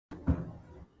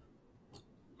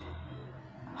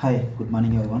Hi, good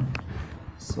morning everyone.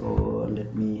 So let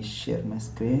me share my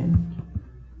screen.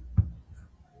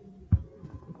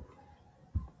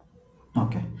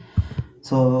 Okay.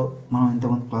 So మనం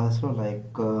ఇంతకుముందు క్లాసెస్లో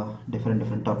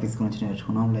different topics గురించి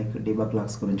నేర్చుకున్నాం. లైక్ డీబగ్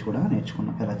లాగ్స్ గురించి కూడా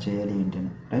నేర్చుకున్నాం, ఎలా చేయాలి ఏంటి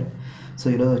అని, రైట్. సో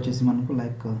ఈరోజు వచ్చేసి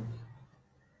మనకు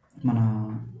మన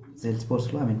సేల్స్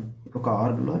ఫోర్స్లో ఒక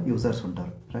ఆర్గ్లో యూజర్స్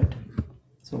ఉంటారు, రైట్.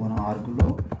 సో మన ఆర్గ్లో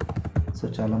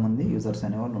చాలామంది యూజర్స్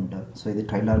అనేవాళ్ళు ఉంటారు. సో ఇది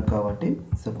ట్రైల్ ఆర్గ్ కాబట్టి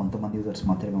కొంతమంది యూజర్స్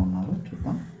మాత్రమే ఉన్నారు,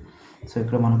 చూద్దాం. సో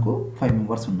ఇక్కడ మనకు 5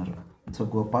 మెంబర్స్ ఉన్నారు. So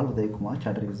Gopal, Uday Kumar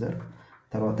charter user,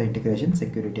 తర్వాత ఇంటిగ్రేషన్,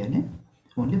 సెక్యూరిటీ అని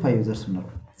ఓన్లీ 5 యూజర్స్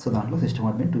ఉన్నారు. సో దాంట్లో సిస్టమ్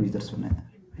అడ్మిన్ 2 యూజర్స్ ఉన్నాయి.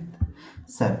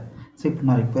 సరే, సో ఇప్పుడు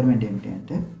నా రిక్వైర్మెంట్ ఏంటి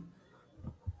అంటే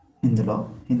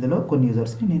ఇందులో కొన్ని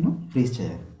యూజర్స్ని నేను ఫ్రీజ్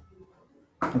చేయాలి.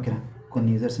 ఓకేనా,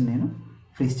 కొన్ని యూజర్స్ని నేను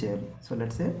ఫ్రీజ్ చేయాలి. సో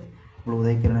లెట్స్ సే ఇప్పుడు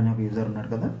ఉదయ్ కిరణ్ అనే ఒక యూజర్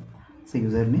ఉన్నాడు కదా. సో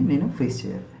యూజర్ని నేను ఫ్రీజ్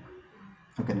చేయాలి.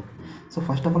 ఓకేనా. So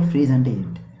first of all freeze అంటే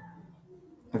ఏంటి?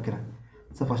 ఓకేనా.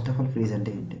 So first of all freeze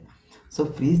అంటే ఏంటి? సో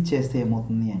ఫ్రీజ్ చేస్తే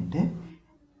ఏమవుతుంది అంటే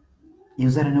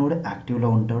యూజర్ అనేవాడు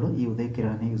యాక్టివ్లో ఉంటాడు. ఈ ఉదయ్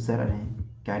కిరణ్ అనే యూజర్ అనే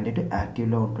క్యాండిడేట్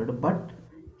యాక్టివ్లో ఉంటాడు, but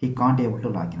he can't able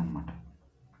to login అనమాట.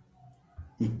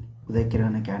 ఈ ఉదయ్ కిరణ్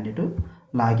అనే క్యాండిడేట్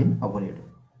లాగిన్ అవ్వలేడు.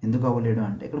 ఎందుకు అవ్వలేడు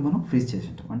అంటే ఇక్కడ మనం ఫ్రీజ్ చేసి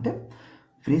ఉంటాం. అంటే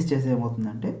ఫ్రీజ్ చేస్తే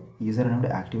ఏమవుతుందంటే యూజర్ అనేవాడు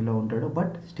యాక్టివ్లో ఉంటాడు,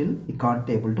 బట్ స్టిల్ ఈ కాంట్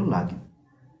ఏబుల్ టు లాగిన్.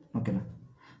 ఓకేనా.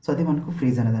 సో అది మనకు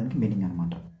ఫ్రీజ్ అనే దానికి మీనింగ్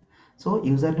అనమాట. సో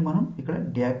యూజర్ని మనం ఇక్కడ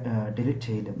డిలీట్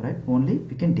చేయలేం, right. Only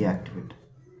we can deactivate,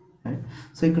 right.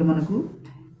 So ఇక్కడ మనకు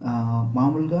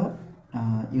మామూలుగా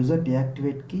యూజర్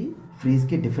డియాక్టివేట్కి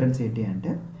ఫ్రీజ్కి డిఫరెన్స్ ఏంటి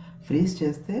అంటే ఫ్రీజ్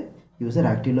చేస్తే యూజర్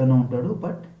యాక్టివ్లోనే ఉంటాడు,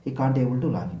 బట్ ఈ కాంట్ ఏబుల్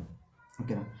టు లాగిన్.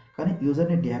 ఓకేనా. కానీ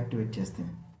యూజర్ని డియాక్టివేట్ చేస్తే,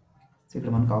 సో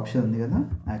ఇక్కడ మనకు ఆప్షన్ ఉంది కదా,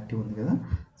 యాక్టివ్ ఉంది కదా.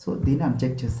 సో దీన్ని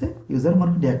అన్చెక్ చేస్తే యూజర్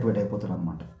మనకు డియాక్టివేట్ అయిపోతారు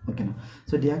అనమాట. ఓకేనా.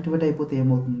 సో డియాక్టివేట్ అయిపోతే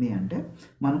ఏమవుతుంది అంటే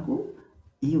మనకు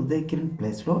ఈ ఉదయ్ కిరణ్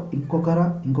ప్లేస్లో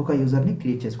ఇంకొక యూజర్ని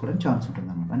క్రియేట్ చేసుకోవడానికి ఛాన్స్ ఉంటుంది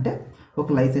అనమాట. అంటే ఒక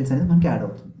లైసెన్స్ అనేది మనకి యాడ్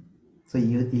అవుతుంది. సో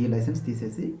ఈ లైసెన్స్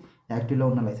తీసేసి, యాక్టివ్లో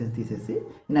ఉన్న లైసెన్స్ తీసేసి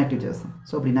ఇన్యాక్టివ్ చేస్తాం.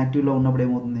 సో అప్పుడు ఇన్యాక్టివ్లో ఉన్నప్పుడు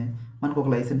ఏమవుతుంది, మనకు ఒక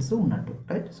లైసెన్స్ ఉన్నట్టు,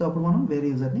 రైట్. సో అప్పుడు మనం వేరే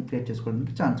యూజర్ని క్రియేట్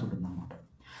చేసుకోవడానికి ఛాన్స్ ఉంటుంది అనమాట.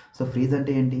 సో ఫ్రీజ్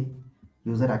అంటే ఏంటి?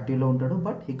 యూజర్ యాక్టివ్లో ఉంటాడు,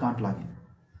 but he can't login.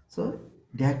 So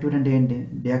deactivate అంటే ఏంటి?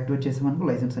 డియాక్టివేట్ చేసి మనకు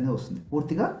లైసెన్స్ అనేది వస్తుంది.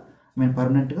 పూర్తిగా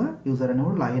పర్మనెంట్గా యూజర్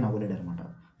అనేవాడు లాగిన్ అవ్వలేడు అనమాట.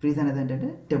 ఫ్రీజ్ అనేది ఏంటంటే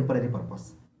టెంపరీ పర్పస్.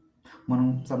 మనం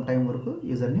సమ్ టైం వరకు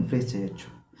యూజర్ని ఫ్రీజ్ చేయొచ్చు,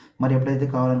 మరి ఎప్పుడైతే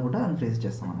కావాలనుకుంటే అని ఫ్రీజ్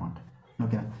చేస్తాం అనమాట.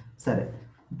 ఓకేనా. సరే,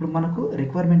 ఇప్పుడు మనకు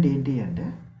రిక్వైర్మెంట్ ఏంటి అంటే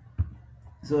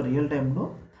సో రియల్ టైంలో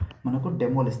మనకు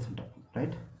డెమోలు ఇస్తుంటాం,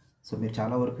 రైట్. సో మీరు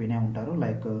చాలా వరకు వినే ఉంటారు,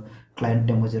 లైక్ క్లయింట్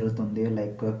డెమో జరుగుతుంది,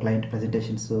 లైక్ క్లయింట్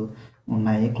ప్రజెంటేషన్స్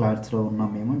ఉన్నాయి, క్లాస్లో ఉన్నాం,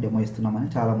 మేము డెమో ఇస్తున్నామని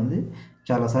చాలామంది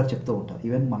చాలాసార్లు చెప్తూ ఉంటారు.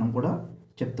 ఈవెన్ మనం కూడా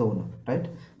చెప్తూ ఉన్నాం, రైట్.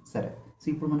 సరే, సో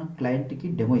ఇప్పుడు మనం క్లయింట్కి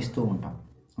డెమో ఇస్తూ ఉంటాం.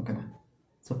 ఓకేనా.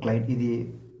 సో క్లయింట్ ఇది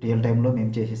రియల్ టైంలో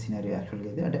మేము చేసే సినారియో యాక్చువల్గా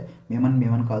ఇది. అంటే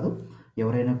మేమని కాదు,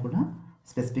 ఎవరైనా కూడా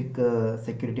స్పెసిఫిక్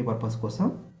సెక్యూరిటీ పర్పస్ కోసం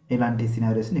ఇలాంటి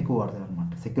సినారియోస్ని ఎక్కువ వాడతారు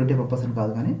అనమాట. సెక్యూరిటీ పర్పస్ అని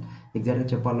కాదు, కానీ ఎగ్జాక్ట్గా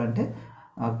చెప్పాలంటే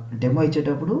డెమో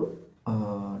ఇచ్చేటప్పుడు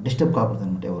డిస్టర్బ్ కాకూడదు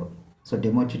అనమాట ఎవరు. సో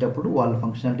డెమో ఇచ్చేటప్పుడు వాళ్ళ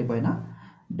ఫంక్షనాలిటీ పైన,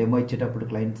 డెమో ఇచ్చేటప్పుడు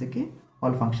క్లయింట్స్కి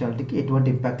వాళ్ళ ఫంక్షనాలిటీకి ఎటువంటి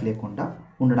ఇంపాక్ట్ లేకుండా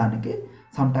ఉండడానికి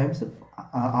సమ్ టైమ్స్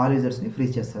ఆల్ యూజర్స్ని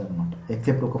ఫ్రీజ్ చేస్తారనమాట.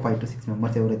 ఎక్సెప్ట్ ఒక 5 to 6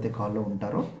 మెంబర్స్ ఎవరైతే కాల్లో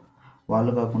ఉంటారో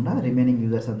వాళ్ళు కాకుండా రిమైనింగ్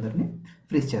యూజర్స్ అందరినీ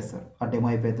ఫ్రీజ్ చేస్తారు. ఆ డెమో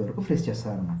అయిపోయేంత వరకు ఫ్రీజ్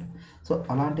చేస్తారనమాట. సో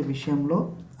అలాంటి విషయంలో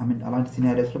అలాంటి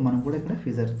సినారియోస్లో మనం కూడా ఇక్కడ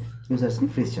యూజర్స్ని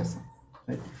ఫ్రీజ్ చేస్తాం,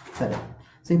 రైట్. సరే,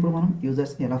 సో ఇప్పుడు మనం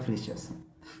యూజర్స్ని ఎలా ఫ్రీజ్ చేస్తాం?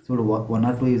 సో ఇప్పుడు 1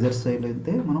 or 2 యూజర్స్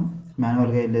అయితే మనం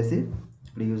మాన్యువల్గా వెళ్ళేసి,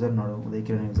 ఇప్పుడు యూజర్ ఉన్నాడు, ఉదయ్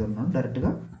కిరణ్ యూజర్ ఉన్నాడు,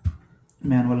 డైరెక్ట్గా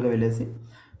మాన్యువల్గా వెళ్ళేసి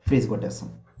ఫ్రీజ్ కొట్టేస్తాం.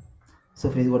 సో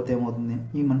ఫ్రీజ్ కొడితే ఏమవుతుంది,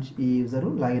 ఈ యూజరు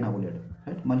లాగిన్ అవ్వలేడు,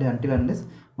 రైట్. మళ్ళీ అన్లెస్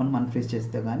మనం అన్ఫ్రీజ్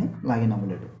చేస్తే కానీ లాగిన్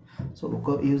అవ్వలేడు. సో ఒక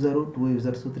యూజరు, 2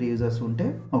 యూజర్స్, 3 యూజర్స్ ఉంటే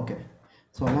ఓకే.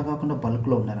 సో అలా కాకుండా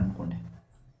బల్క్లో ఉన్నారనుకోండి,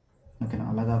 ఓకేనా.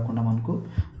 అలా కాకుండా మనకు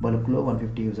బల్క్లో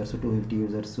 150 యూజర్స్, 250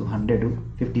 యూజర్స్,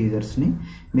 150 యూజర్స్ని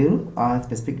మీరు ఆ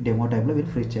స్పెసిఫిక్ డెమో టైంలో మీరు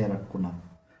ఫ్రీజ్ చేయాలనుకున్నారు.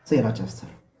 సో ఎలా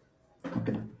చేస్తారు?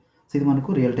 ఓకేనా. సో ఇది మనకు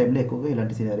రియల్ టైంలో ఎక్కువగా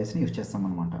ఇలాంటి సినారియోస్ని యూజ్ చేస్తాం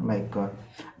అనమాట. లైక్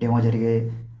డెమో జరిగే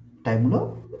టైంలో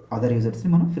అదర్ యూజర్స్ని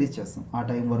మనం ఫ్రీజ్ చేస్తాం. ఆ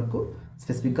టైం వరకు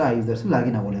స్పెసిఫిక్గా ఆ యూజర్స్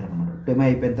లాగిన్ అవ్వలేరు అనమాట. డెమో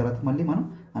అయిపోయిన తర్వాత మళ్ళీ మనం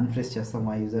అన్ఫ్రీజ్ చేస్తాం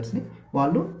ఆ యూజర్స్ని,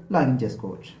 వాళ్ళు లాగిన్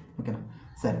చేసుకోవచ్చు. ఓకేనా.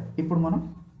 సరే, ఇప్పుడు మనం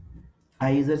ఆ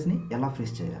యూజర్స్ని ఎలా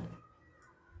ఫ్రీజ్ చేయాలి?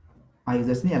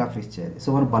 సో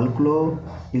మనం బల్క్లో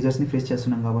యూజర్స్ని ఫ్రీజ్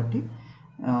చేస్తున్నాం కాబట్టి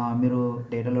మీరు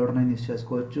డేటా లోడర్ని యూజ్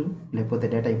చేసుకోవచ్చు, లేకపోతే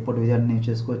డేటా ఇంపోర్ట్ విజాన్ని యూజ్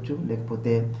చేసుకోవచ్చు,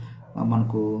 లేకపోతే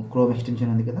మనకు క్రోమ్ ఎక్స్టెన్షన్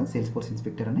ఉంది కదా, సేల్స్ఫోర్స్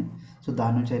ఇన్స్పెక్టర్ అని. సో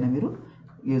దాని నుంచి అయినా మీరు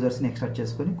యూజర్స్ని ఎక్స్ట్రాక్ట్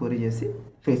చేసుకొని క్వరీ చేసి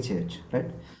ఫేస్ చేయొచ్చు,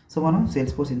 రైట్. సో మనం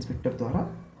సేల్స్ఫోర్స్ ఇన్స్పెక్టర్ ద్వారా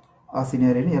ఆ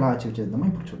సినారియోని ఎలా అచీవ్ చేద్దామో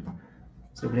ఇప్పుడు చూద్దాం.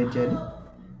 సో ఇప్పుడు ఏం చేయాలి?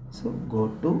 So go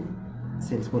to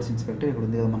sales force inspector ఇక్కడ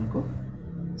ఉంది కదా మనకు.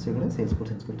 సో ఇక్కడ సేల్స్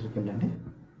ఫోర్స్ ఇన్స్పెక్టర్కి వెళ్ళండి.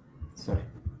 సారీ,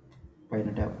 పైన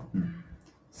tab.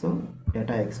 So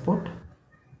data export.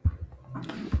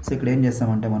 So ఇక్కడ ఏం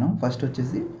చేస్తామంటే మనం ఫస్ట్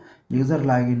వచ్చేసి యూజర్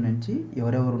లాగిన్ నుంచి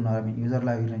ఎవరెవరు ఉన్నారో యూజర్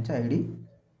లాగిన్ నుంచి ఐడి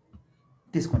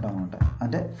తీసుకుంటాం అనమాట.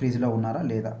 అంటే ఫ్రీజ్లో ఉన్నారా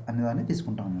లేదా అనే దాన్ని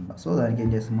తీసుకుంటాం అనమాట. సో దానికి ఏం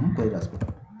చేస్తాం మనం క్వెరీ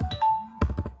రాసుకుంటాం.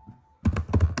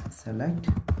 సెలెక్ట్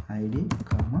ఐడి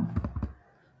కామా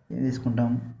ఏం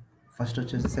తీసుకుంటాం ఫస్ట్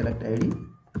వచ్చేసి select ID.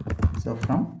 So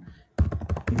from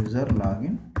user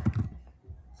login.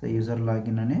 So user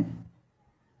login అనే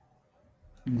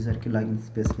యూజర్కి లాగిన్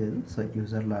స్పేస్ లేదు. So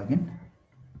user login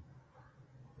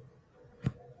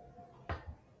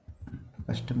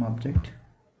custom object.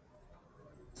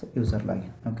 So user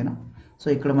login ఓకేనా. సో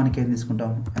ఇక్కడ మనకి ఏం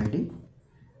తీసుకుంటాం ఐడి,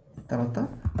 తర్వాత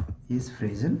ఈజ్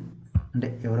ఫ్రీజన్ అంటే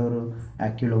ఎవరెవరు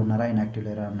యాక్టివ్లో ఉన్నారా ఇన్యాక్టివ్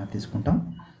లేరా అన్న తీసుకుంటాం.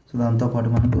 సో దాంతోపాటు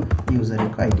మనకు యూజర్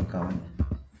యొక్క ఐడి కావాలి.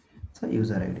 So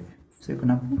user ID. సో ఇక్కడ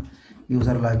నాకు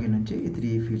యూజర్ లాగిన్ నుంచి ఈ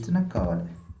 3 ఫీల్డ్స్ నాకు కావాలి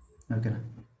ఓకేనా.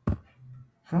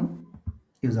 From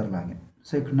user login.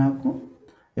 సో ఇక్కడ నాకు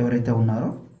ఎవరైతే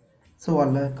ఉన్నారో సో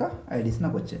వాళ్ళ యొక్క ఐడీస్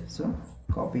నాకు వచ్చాయి. So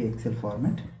copy XL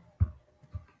format,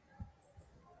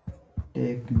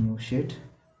 take new sheet,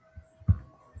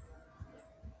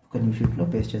 ఒక న్యూ షీట్లో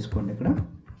పేస్ట్ చేసుకోండి ఇక్కడ.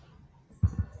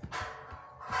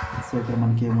 సో ఇక్కడ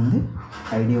మనకి ఏముంది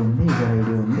ఐడి ఉంది, యూజర్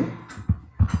ఐడి ఉంది,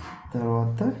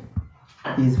 తర్వాత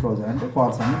ఈజ్ ఫ్రోజన్ అంటే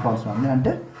ఫాల్స్ అని ఫాల్స్ ఉంది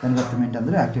అంటే దానికి అర్థం ఏంటి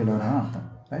అందరూ యాక్టివ్లో ఉన్నారని అర్థం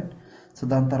రైట్. సో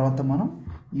దాని తర్వాత మనం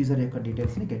యూజర్ యొక్క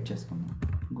డీటెయిల్స్ని గెట్ చేసుకుందాం.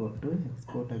 Go to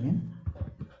export again.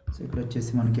 So ఇక్కడ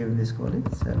వచ్చేసి మనకి ఏమి తీసుకోవాలి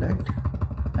select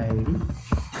ID.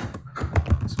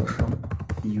 So from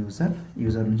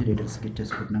user నుంచి డీటెయిల్స్ గెట్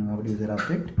చేసుకుంటున్నాం కాబట్టి యూజర్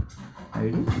ఆబ్జెక్ట్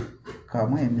ఐడి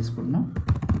కామా ఏం తీసుకుంటున్నాం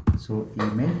సో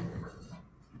ఈమెయిల్.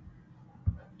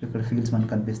 ఇక్కడ ఫీల్డ్స్ మనకు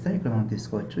కనిపిస్తాయి, ఇక్కడ మనం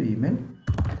తీసుకోవచ్చు ఈమెయిల్,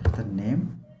 తర్వాత నేమ్.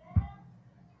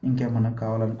 ఇంకేమన్నా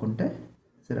కావాలనుకుంటే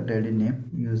సెలెక్ట్ ఐడి నేమ్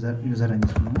యూజర్ అని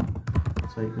తీసుకున్నాము.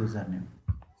 సో యూజర్ నేమ్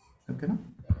ఓకేనా.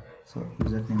 సో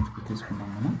యూజర్ నేమ్ తీసుకున్నాం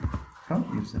మనం ఫ్రమ్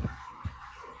యూజర్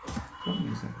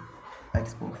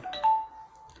ఎక్స్పోర్ట్.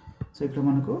 సో ఇక్కడ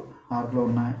మనకు ఆర్లో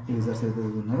ఉన్న యూజర్స్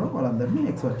ఏదైతే ఉన్నారో వాళ్ళందరినీ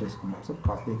ఎక్స్పోర్ట్ చేసుకున్నాం. So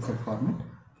copy XL format,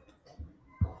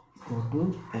 go to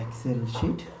XL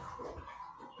sheet.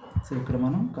 So ఇక్కడ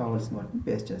మనం కావాల్సిన వాటిని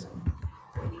పేస్ట్ చేసుకుంటాం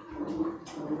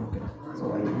okay. So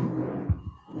ID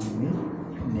email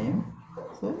name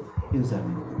so user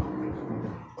name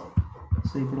okay.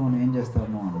 So ఇప్పుడు మనం ఏం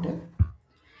చేస్తాము అంటే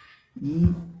ఈ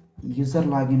యూజర్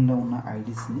లాగిన్లో ఉన్న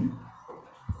ఐడీస్ని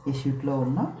ఈ షీట్లో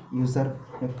ఉన్న యూజర్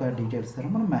యొక్క డీటెయిల్స్ ద్వారా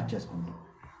మనం మ్యాచ్ చేసుకుంటాం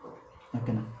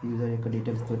ఓకేనా. యూజర్ యొక్క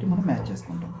డీటెయిల్స్ తోటి మనం మ్యాచ్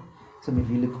చేసుకుంటాం. సో మీరు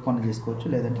వీళ్ళకి పని చేసుకోవచ్చు,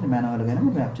 లేదంటే మాన్యువల్గానే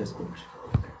మీరు మ్యాప్ చేసుకోవచ్చు.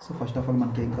 సో ఫస్ట్ ఆఫ్ ఆల్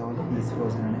మనకి ఏం కావాలి ఈజ్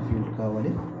ఫ్రోజన్ అనే ఫీల్డ్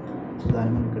కావాలి. సో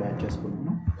దాన్ని మనం ఇక్కడ యాడ్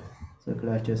చేసుకుంటున్నాం. సో ఇక్కడ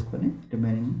యాడ్ చేసుకొని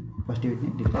రిమైనింగ్ ఫస్ట్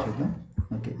వీటిని డిలీట్ చేద్దాం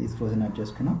ఓకే. ఈజ్ ఫ్రోజన్ యాడ్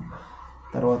చేసుకున్నాం.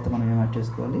 తర్వాత మనం ఏం యాడ్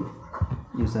చేసుకోవాలి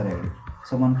యూజర్ ఐడి.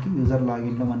 సో మనకి యూజర్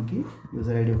లాగిన్లో మనకి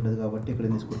యూజర్ ఐడి ఉంటుంది కాబట్టి ఇక్కడ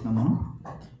తీసుకుంటున్నాం మనం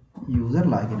user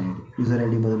login ID. User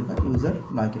ID బదులుగా user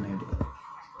login ID,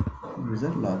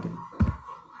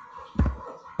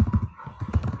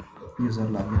 user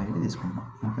login ID తీసుకున్నాం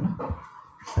ఓకేనా.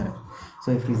 సరే, సో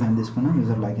ఈ ఫ్రీజ్ అని తీసుకున్నాం,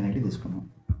 యూజర్ లాగిన్ ఐడి తీసుకున్నాం.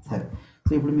 సరే,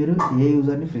 సో ఇప్పుడు మీరు ఏ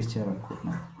యూజర్ని ఫ్రీజ్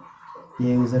చేయాలనుకుంటున్నారు,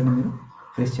 ఏ యూజర్ని మీరు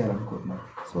ఫ్రీజ్ చేయాలనుకుంటున్నారు.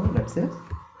 సో లెట్స్ సే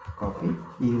కాపీ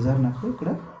ఈ యూజర్ నాకు ఇక్కడ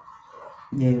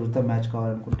ఏ యూజర్తో మ్యాచ్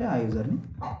కావాలనుకుంటే ఆ యూజర్ని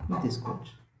మీరు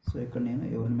తీసుకోవచ్చు. సో ఇక్కడ నేను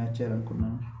ఎవరిని మ్యాచ్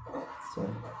చేయాలనుకున్నాను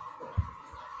సారీ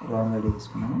రాంగ్ ఐడి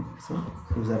తీసుకున్నాను. So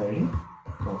user ID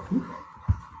copy.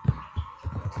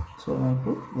 So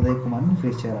నాకు ఉదయ్ కుమార్ని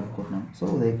ఫ్రీజ్ చేయాలనుకుంటున్నాను. సో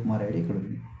ఉదయ్ కుమార్ ఐడి ఇక్కడ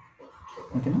ఉంది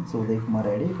ఓకేనా. సో ఉదయ్ కుమార్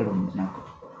ఐడి ఇక్కడ ఉంది నాకు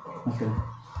ఓకేనా.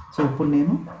 సో ఇప్పుడు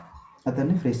నేను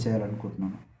అతన్ని ఫ్రీజ్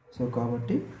చేయాలనుకుంటున్నాను. సో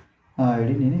కాబట్టి ఆ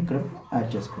ఐడి నేను ఇక్కడ యాడ్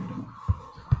చేసుకుంటున్నాను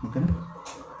ఓకేనా.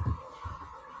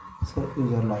 సో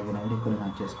యూజర్ లాగిన్ ఐడి ఇక్కడ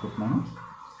యాడ్ చేసుకుంటున్నాను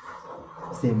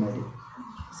సేమ్ ఐడి.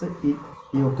 సో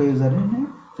ఈ ఒక్క యూజర్ని నేను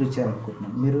ఫ్రీజ్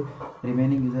చేయాలనుకుంటున్నాను. మీరు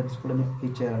రిమైనింగ్ యూజర్స్ కూడా మీరు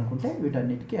ఫ్రీజ్ చేయాలనుకుంటే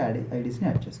వీటన్నిటికీ ఐడీస్ని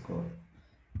యాడ్ చేసుకోవాలి.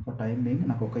 ఫర్ టైం బీయింగ్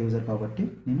నాకు ఒక యూజర్ కాబట్టి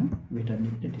నేను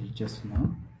వీటన్నిటిని డిలీట్ చేస్తున్నాను.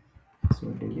 So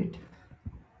delete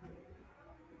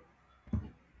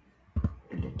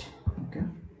okay.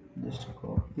 Just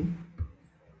copy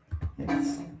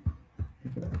X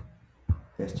ఇక్కడ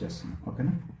పేస్ట్ చేస్తున్నాను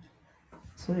ఓకేనా.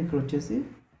 సో ఇక్కడ వచ్చేసి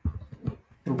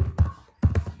ట్రూ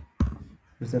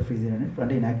యూజర్ ఫ్రీజ్ అని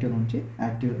అంటే ఇన్యాక్టివ్ నుంచి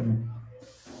యాక్టివ్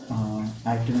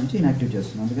నుంచి ఇన్యాక్టివ్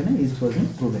చేస్తున్నాను, అందుకని ఈజ్ ఫ్రోజన్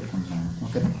ట్రూ పెట్టుకుంటున్నాను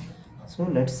ఓకేనా. So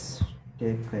let's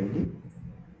take ID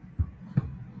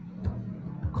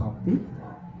copy.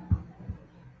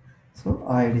 So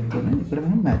ఆ ఐడితోనే ఇక్కడ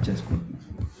మనం మ్యాచ్ చేసుకుంటున్నాం.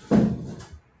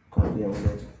 కాపీ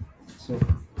అవ్వలేదు. సో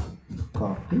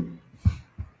కాపీ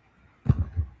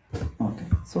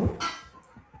సో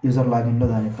యూజర్ లాగిన్లో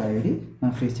దాని యొక్క ఐడి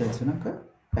మనం ఫ్రీజ్ చేయాల్సిన యొక్క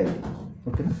ఐడి.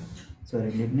 ఓకేనా. సో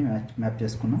రెండింటిని మ్యాప్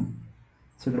చేసుకున్నాం.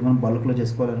 సో ఇక్కడ మనం బల్క్లో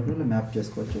చేసుకోవాలనుకుంటే మ్యాప్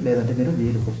చేసుకోవచ్చు, లేదంటే మీరు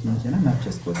వీలకప్ నుంచి అయినా మ్యాప్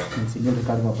చేసుకోవచ్చు. నేను సింగిల్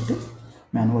రికార్డ్ కాబట్టి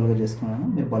మాన్యువల్గా చేసుకున్నాను,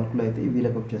 మీరు బల్క్లో అయితే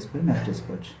వీలకప్ చేసుకొని మ్యాప్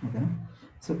చేసుకోవచ్చు. ఓకేనా.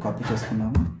 సో కాపీ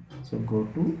చేసుకున్నాము. So go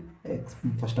to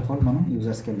first of all మనం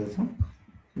యూజర్స్కి వెళ్ళేసాం.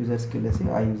 యూజర్స్కి వెళ్ళేసి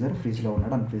ఆ యూజర్ ఫ్రీజ్లో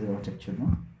ఉన్నాడు అన్ఫ్రీజ్లో చెక్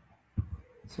చేద్దాం.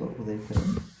 సో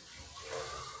ఉదయకరణ్.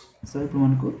 సో ఇప్పుడు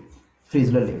మనకు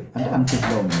ఫ్రీజ్లో లేవు, అంటే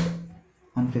అన్ఫ్రీజ్లో ఉన్నాడు.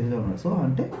 సో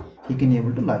అంటే ఈ కెన్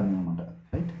ఏబుల్ టు లాగిన్ అనమాట.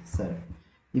 రైట్. సరే,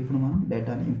 ఇప్పుడు మనం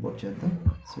డేటాని ఇంపోర్ట్ చేద్దాం.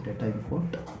 సో డేటా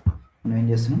ఇంపోర్ట్ మనం ఏం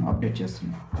చేస్తున్నాం, అప్డేట్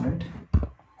చేస్తున్నాం. రైట్.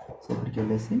 సో ఇక్కడికి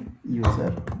వెళ్ళేసి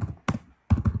యూజర్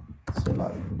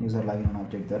లాగిన్ అనే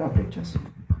ఆబ్జెక్ట్ ద్వారా అప్డేట్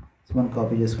చేస్తున్నాం. సో మనం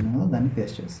కాపీ చేసుకున్నాం కదా, దాన్ని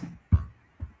పేస్ట్ చేస్తాం.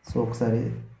 సో ఒకసారి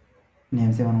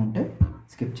నేమ్స్ ఏమైనా ఉంటే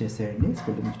స్కిప్ చేసేయండి,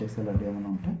 స్పెల్లింగ్ మిస్టేక్స్ అలాంటివి ఏమైనా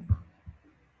ఉంటే.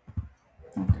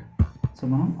 ఓకే. సో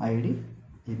మనం ID,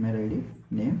 email ID,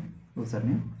 name, user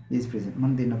name is present,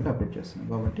 మనం దీన్ని ఒకటి అప్డేట్ చేస్తున్నాం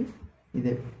కాబట్టి ఈ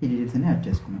డీటెయిల్స్ అన్ని యాడ్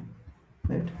చేసుకున్నాం.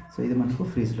 రైట్. సో ఇది మనకు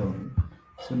ఫ్రీజ్లో ఉంది.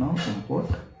 So now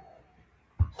import.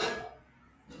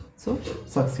 So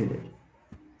succeeded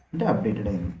అంటే అప్డేటెడ్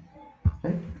అయింది.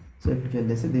 రైట్. సో ఇక్కడికి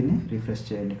వెళ్ళేసి దీన్ని రిఫ్రెష్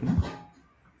చేయండి ఇక్కడ.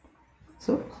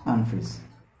 So unfreeze.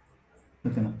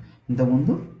 ఓకేనా.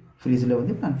 ఇంతకుముందు ఫ్రీజ్లో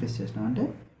ఉంది, ఇప్పుడు అన్ఫ్రీజ్ చేసినాం. అంటే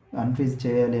అన్ఫ్రీజ్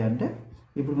చేయాలి అంటే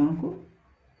ఇప్పుడు మనకు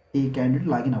ఈ క్యాండిడేట్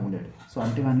లాగిన్ అవ్వలేడు. సో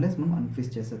అంటే అన్లెస్ మనం అన్ఫ్రీజ్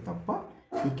చేస్తే తప్ప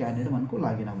ఈ క్యాండిడేట్ మనకు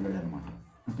లాగిన్ అవ్వలేడు అనమాట.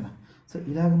 ఓకేనా. సో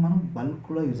ఇలాగ మనం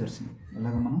బల్క్లో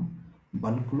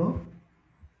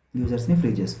యూజర్స్ని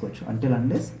ఫ్రీ చేసుకోవచ్చు. అంటిల్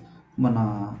అన్లెస్ మన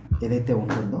ఏదైతే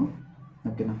ఉంటుందో,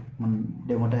 ఓకేనా, మన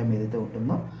డెమో టైం ఏదైతే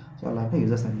ఉంటుందో, సో అలాగే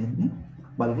యూజర్స్ అన్నింటినీ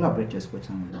బల్క్లో అప్డేట్ చేసుకోవచ్చు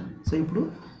అనమాట. సో ఇప్పుడు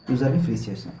యూజర్ని ఫ్రీజ్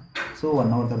చేసాం. సో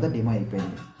 1 అవర్ తర్వాత డెమో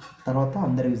అయిపోయింది. తర్వాత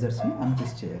అందరు యూజర్స్ని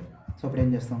అన్ఫ్రీజ్ చేయాలి. సో అప్పుడు ఏం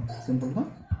చేస్తాం, సింపుల్గా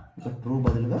ఒక ట్రూ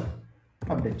బదులుగా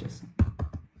అప్డేట్ చేస్తాం.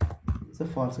 సో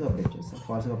ఫాల్స్గా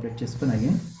అప్డేట్ చేసుకొని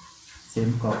అగైన్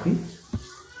సేమ్ కాపీ.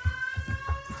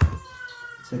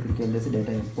 సో ఇక్కడికి వెళ్ళేసి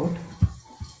data import,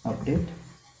 update,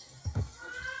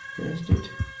 paste it,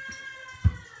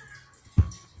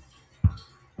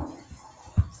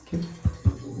 skip,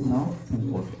 now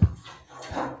import.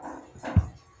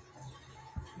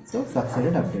 So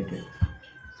succeeded, updated.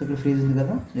 So ఇక్కడ ఫ్రీజ్ ఉంది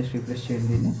కదా, జస్ట్ రిఫ్రెష్ చేయండి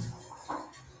దీన్ని.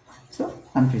 సో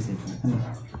అన్ఫ్రీజ్ అయిపోయింది.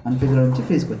 అన్ఫ్రీజ్లో నుంచి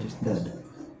ఫ్రీజ్కి వచ్చేసింది డైరెక్ట్.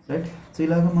 రైట్. సో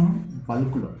ఇలాగ మనం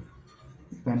బల్క్లో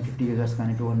 50 యూజర్స్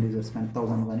కానీ 200 యూజర్స్ కానీ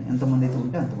 1000 కానీ ఎంతమంది అయితే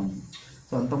ఉంటే అంతమంది,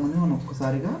 సో అంతమంది మనం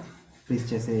ఒక్కసారిగా ఫ్రీజ్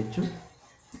చేసేయచ్చు,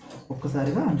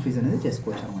 ఒక్కసారిగా అన్ఫ్రీజ్ అనేది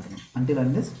చేసుకోవచ్చు అనమాట. అంటిల్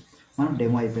అన్లెస్ మనం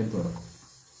డెమో అయిపోయేంత వరకు.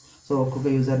 సో ఒక్కొక్క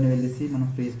యూజర్ని వెళ్ళేసి మనం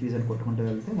ఫ్రీజ్ అని కొట్టుకుంటూ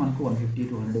వెళ్తే మనకు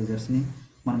 150-200 యూజర్స్ని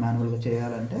మనం మాన్యువల్గా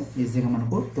చేయాలంటే ఈజీగా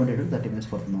మనకు 20 to 30 minutes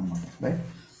పడుతుంది అనమాట. రైట్.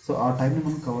 సో ఆ టైంని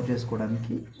మనం కవర్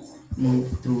చేసుకోవడానికి ఈ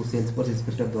త్రూ సేల్స్ఫోర్స్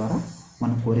ఇన్స్పెక్టర్ ద్వారా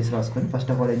మనం క్వరీస్ రాసుకొని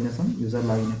ఫస్ట్ ఆఫ్ ఆల్ ఏం చేస్తాం, యూజర్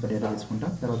లాగిన్ యొక్క డేటా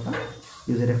తీసుకుంటాం, తర్వాత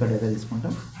యూజర్ యొక్క డేటా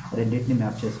తీసుకుంటాం, రెండింటిని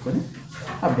మ్యాప్ చేసుకొని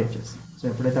అప్డేట్ చేస్తాం. సో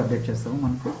ఎప్పుడైతే అప్డేట్ చేస్తామో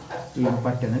మనకు ఈ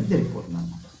ఇంపాక్ట్ అనేది జరిగిపోతుంది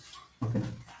అన్నమాట. ఓకేనా.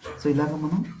 సో ఇలాగ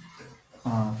మనం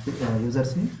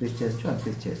యూజర్స్ని ఫ్రీజ్ చేయొచ్చు,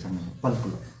 అన్ఫ్రీజ్ చేయొచ్చు అన్నమాట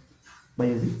బల్క్లో by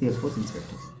using Salesforce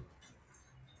inspector.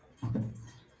 Okay.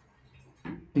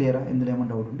 క్లియరా? ఇందులో ఏమైనా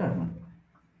డౌట్ ఉంటే అడగండి.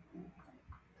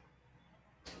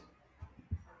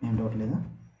 ఏం డౌట్ లేదా?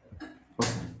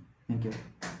 Okay, thank you.